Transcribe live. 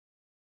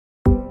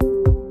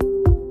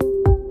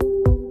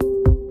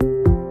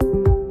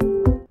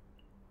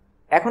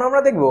এখন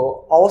আমরা দেখব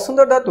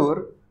অবস্থান্তর ধাতুর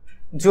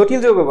জটিল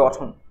যৌগ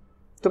গঠন।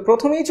 তো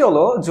প্রথমেই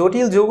চলো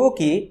জটিল যৌগ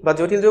কি বা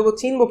জটিল যৌগ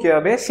চিনব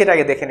কিভাবে সেটা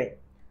আগে দেখে নেই।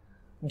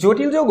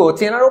 জটিল যৌগ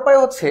চেনার উপায়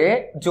হচ্ছে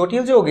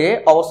জটিল যৌগে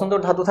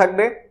অবস্থান্তর ধাতু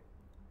থাকবে,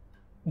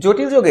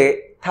 জটিল যৌগে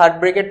থার্ড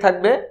ব্র্যাকেট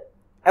থাকবে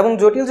এবং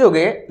জটিল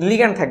যৌগে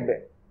লিগ্যান্ড থাকবে।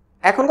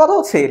 এখন কথা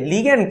হচ্ছে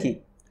লিগ্যান্ড কি?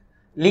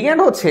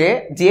 লিগ্যান্ড হচ্ছে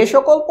যে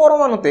সকল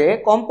পরমাণুতে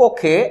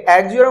কমপক্ষে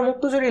এক জোড়া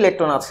মুক্তজোড়ী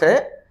ইলেকট্রন আছে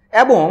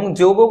এবং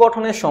যৌগ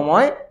গঠনের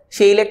সময়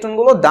সেই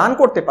ইলেকট্রনগুলো দান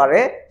করতে পারে,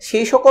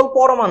 সেই সকল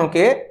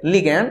পরমাণুকে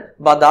লিগ্যান্ড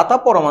বা দাতা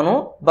পরমাণু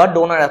বা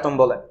ডোনার অ্যাটম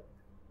বলে।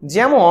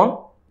 যেমন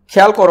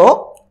খেয়াল করো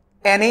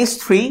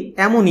NH3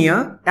 অ্যামোনিয়া,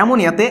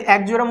 অ্যামোনিয়াতে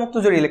এক জোড়া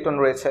মুক্তজোড়ী ইলেকট্রন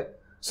রয়েছে।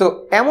 সো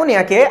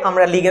অ্যামোনিয়াকে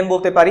আমরা লিগ্যান্ড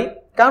বলতে পারি,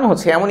 কারণ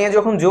হচ্ছে অ্যামোনিয়া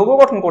যখন যৌগ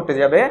গঠন করতে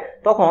যাবে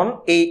তখন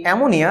এই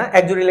অ্যামোনিয়া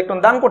এক জোড়া ইলেকট্রন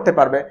দান করতে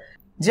পারবে।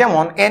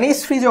 যেমন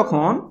NH3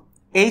 যখন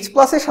H+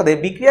 এর সাথে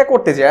বিক্রিয়া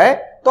করতে যায়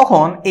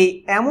তখন এই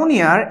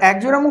অ্যামোনিয়ার এক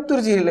জোড়া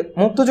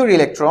মুক্তজোড়ী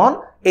ইলেকট্রন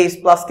H+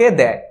 কে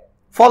দেয়,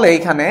 ফলে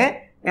এখানে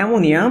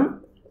অ্যামোনিয়াম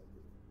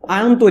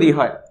আয়ন তৈরি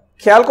হয়।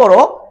 খেয়াল করো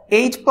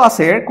H+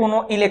 এর কোনো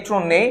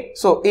ইলেকট্রন নেই,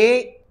 সো এই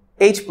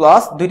H+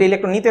 দুইটা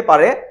ইলেকট্রন নিতে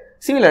পারে।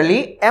 সিমিলারলি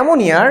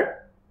অ্যামোনিয়ার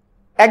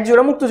এক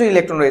জোড়া মুক্তজোড়ী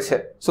ইলেকট্রন রয়েছে,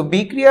 সো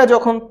বিক্রিয়া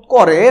যখন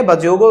করে বা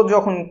যৌগ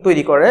যখন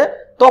তৈরি করে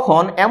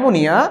তখন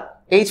অ্যামোনিয়া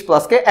H+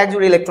 কে এক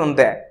জোড়া ইলেকট্রন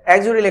দেয়, এক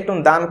জোড়া ইলেকট্রন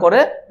দান করে।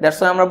 দ্যাটস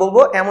ওয়াই আমরা বলবো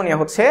অ্যামোনিয়া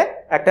হচ্ছে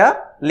একটা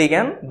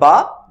লিগ্যান্ড বা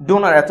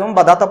ডোনার অ্যাটম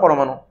বা দাতা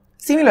পরমাণু।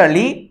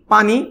 সিমিলারলি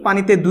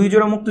পানিতে দুই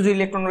জোড়া মুক্তজোড়ী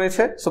ইলেকট্রন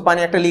রয়েছে, সো পানি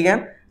একটা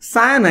লিগ্যান্ড।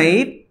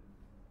 সায়ানাইড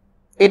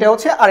এটা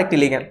হচ্ছে আরেকটি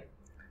লিগ্যান্ড।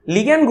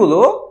 লিগ্যান্ডগুলো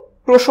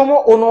প্রশম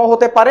অণু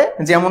হতে পারে,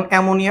 যেমন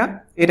অ্যামোনিয়া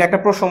এটা একটা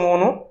প্রশম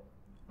অণু,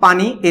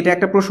 পানি এটা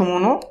একটা প্রশম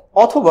অণু,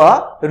 অথবা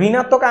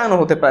ঋণাত্মক আয়ন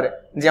হতে পারে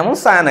যেমন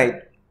সায়ানাইড।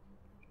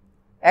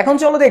 এখন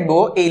চলো দেখবো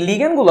এই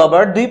লিগ্যান্ডগুলো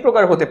আবার দুই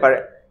প্রকার হতে পারে।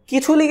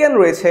 কিছু লিগ্যান্ড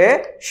রয়েছে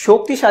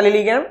শক্তিশালী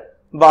লিগ্যান্ড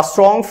বা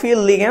স্ট্রং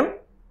ফিল্ড লিগ্যান্ড,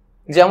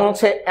 যেমন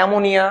হচ্ছে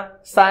অ্যামোনিয়া,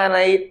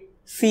 সায়ানাইড,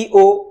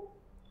 CO।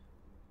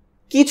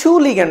 কিছু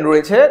লিগ্যান্ড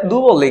রয়েছে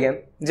দুর্বল লিগ্যান্ড,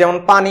 যেমন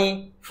পানি,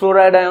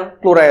 ফ্লোরাইড আয়ন,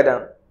 ক্লোরাইড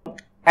আয়ন।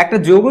 একটা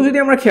যৌগ যদি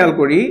আমরা খেয়াল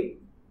করি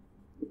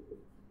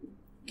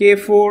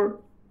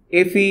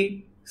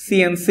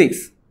K4Fe(CN6),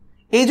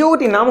 এই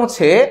যৌগটির নাম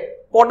হচ্ছে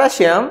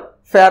পটাশিয়াম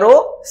ফেরো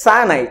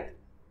সায়ানাইড।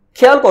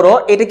 খেয়াল করো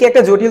এটা কি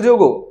একটা জটিল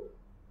যৌগ?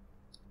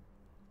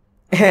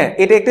 হ্যাঁ,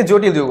 এটা একটা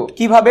জটিল যৌগ।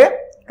 কিভাবে?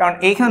 কারণ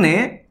এইখানে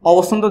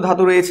অবস্থান্তর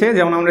ধাতু রয়েছে,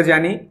 যেমন আমরা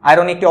জানি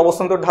আয়রন একটি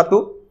অবস্থান্তর ধাতু।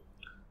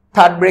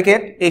 থার্ড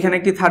ব্র্যাকেট, এখানে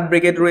একটি থার্ড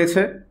ব্র্যাকেট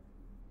রয়েছে।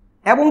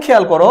 এবং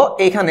খেয়াল করো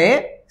এখানে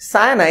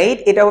সায়ানাইড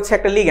এটা হচ্ছে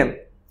একটা লিগ্যান্ড,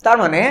 তার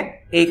মানে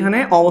এইখানে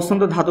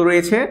অবস্থান্তর ধাতু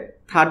রয়েছে,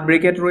 থার্ড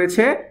ব্র্যাকেট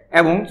রয়েছে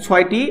এবং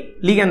 6টি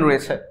লিগ্যান্ড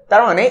রয়েছে,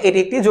 তার মানে এটি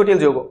একটি জটিল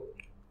যৌগ।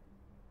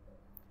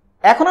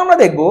 এখন আমরা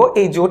দেখব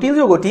এই জটিল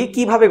যৌগটি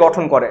কিভাবে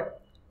গঠন করে,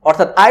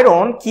 অর্থাৎ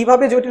আয়রন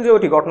কিভাবে জটিল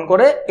যৌগটি গঠন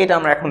করে এটা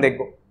আমরা এখন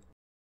দেখব।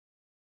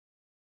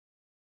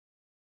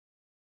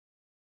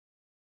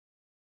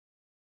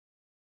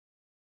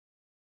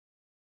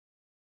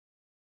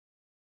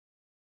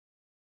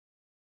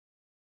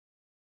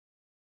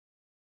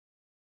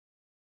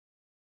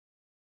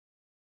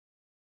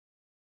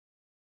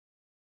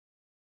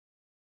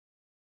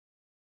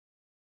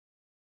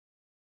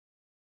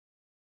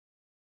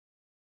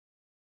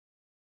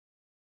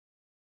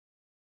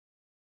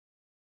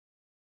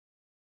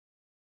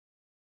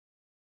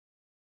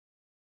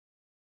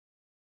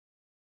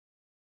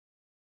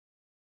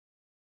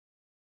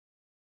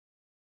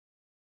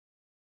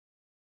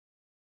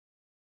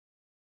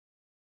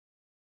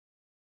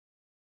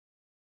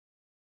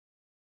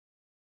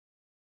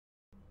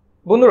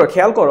 বন্ধুরা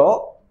খেয়াল করো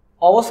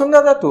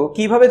অবস্থান্তর ধাতু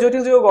কিভাবে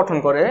জটিল যৌগ গঠন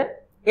করে,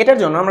 এটার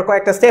জন্য আমরা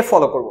কয়েকটা স্টেপ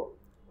ফলো করব।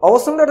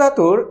 অবস্থান্তর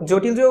ধাতুর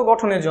জটিল যৌগ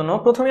গঠনের জন্য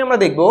প্রথমে আমরা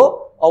দেখব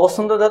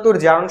অবস্থান্তর ধাতুর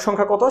জারণ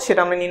সংখ্যা কত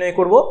সেটা আমরা নির্ণয়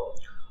করব।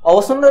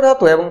 অবস্থান্তর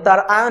ধাতু এবং তার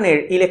আয়নের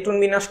ইলেকট্রন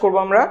বিন্যাস করব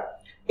আমরা।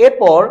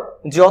 এরপর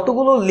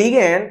যতগুলো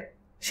লিগ্যান্ড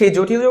সেই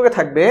জটিল যৌগে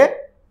থাকবে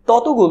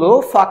ততগুলো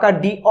ফাঁকা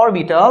ডি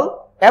অরবিটাল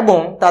এবং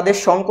তাদের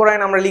সংকর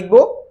আয়ন আমরা লিখব।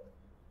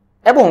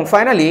 এবং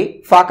ফাইনালি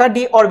ফাঁকা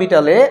ডি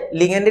অরবিটালে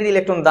লিগ্যান্ডের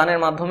ইলেকট্রন দানের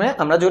মাধ্যমে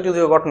আমরা জটিল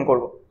যৌগ গঠন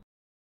করব।